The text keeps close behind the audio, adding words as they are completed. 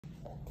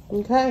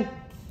Okay,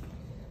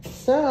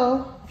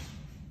 so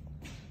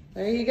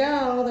there you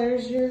go.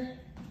 There's your,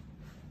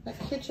 that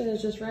kitchen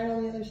is just right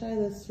on the other side of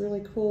this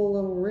really cool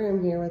little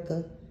room here with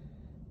the,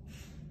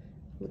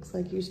 looks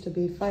like used to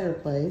be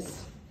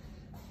fireplace.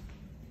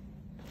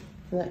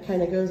 And that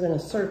kind of goes in a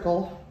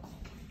circle.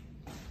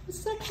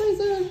 This actually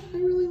is I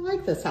really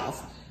like this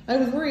house. I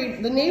was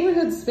worried, the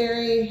neighborhood's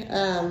very,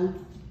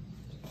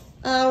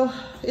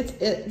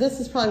 this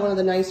is probably one of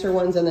the nicer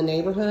ones in the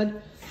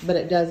neighborhood, but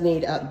it does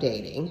need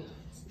updating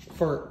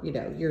for, you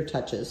know, your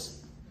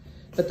touches.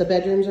 But the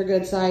bedrooms are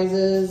good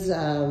sizes,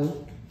 and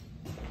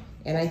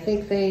I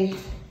think they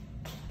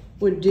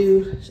would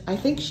do, I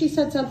think she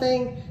said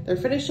something, they're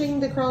finishing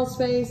the crawl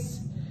space,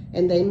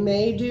 and they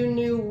may do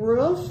new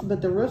roof,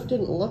 but the roof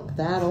didn't look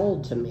that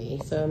old to me,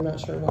 so I'm not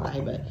sure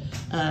why,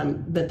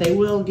 but they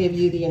will give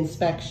you the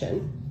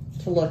inspection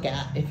to look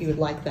at if you would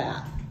like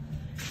that.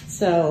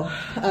 So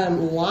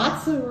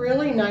lots of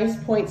really nice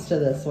points to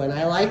this one.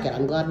 I like it.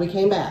 I'm glad we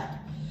came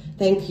back.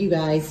 Thank you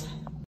guys.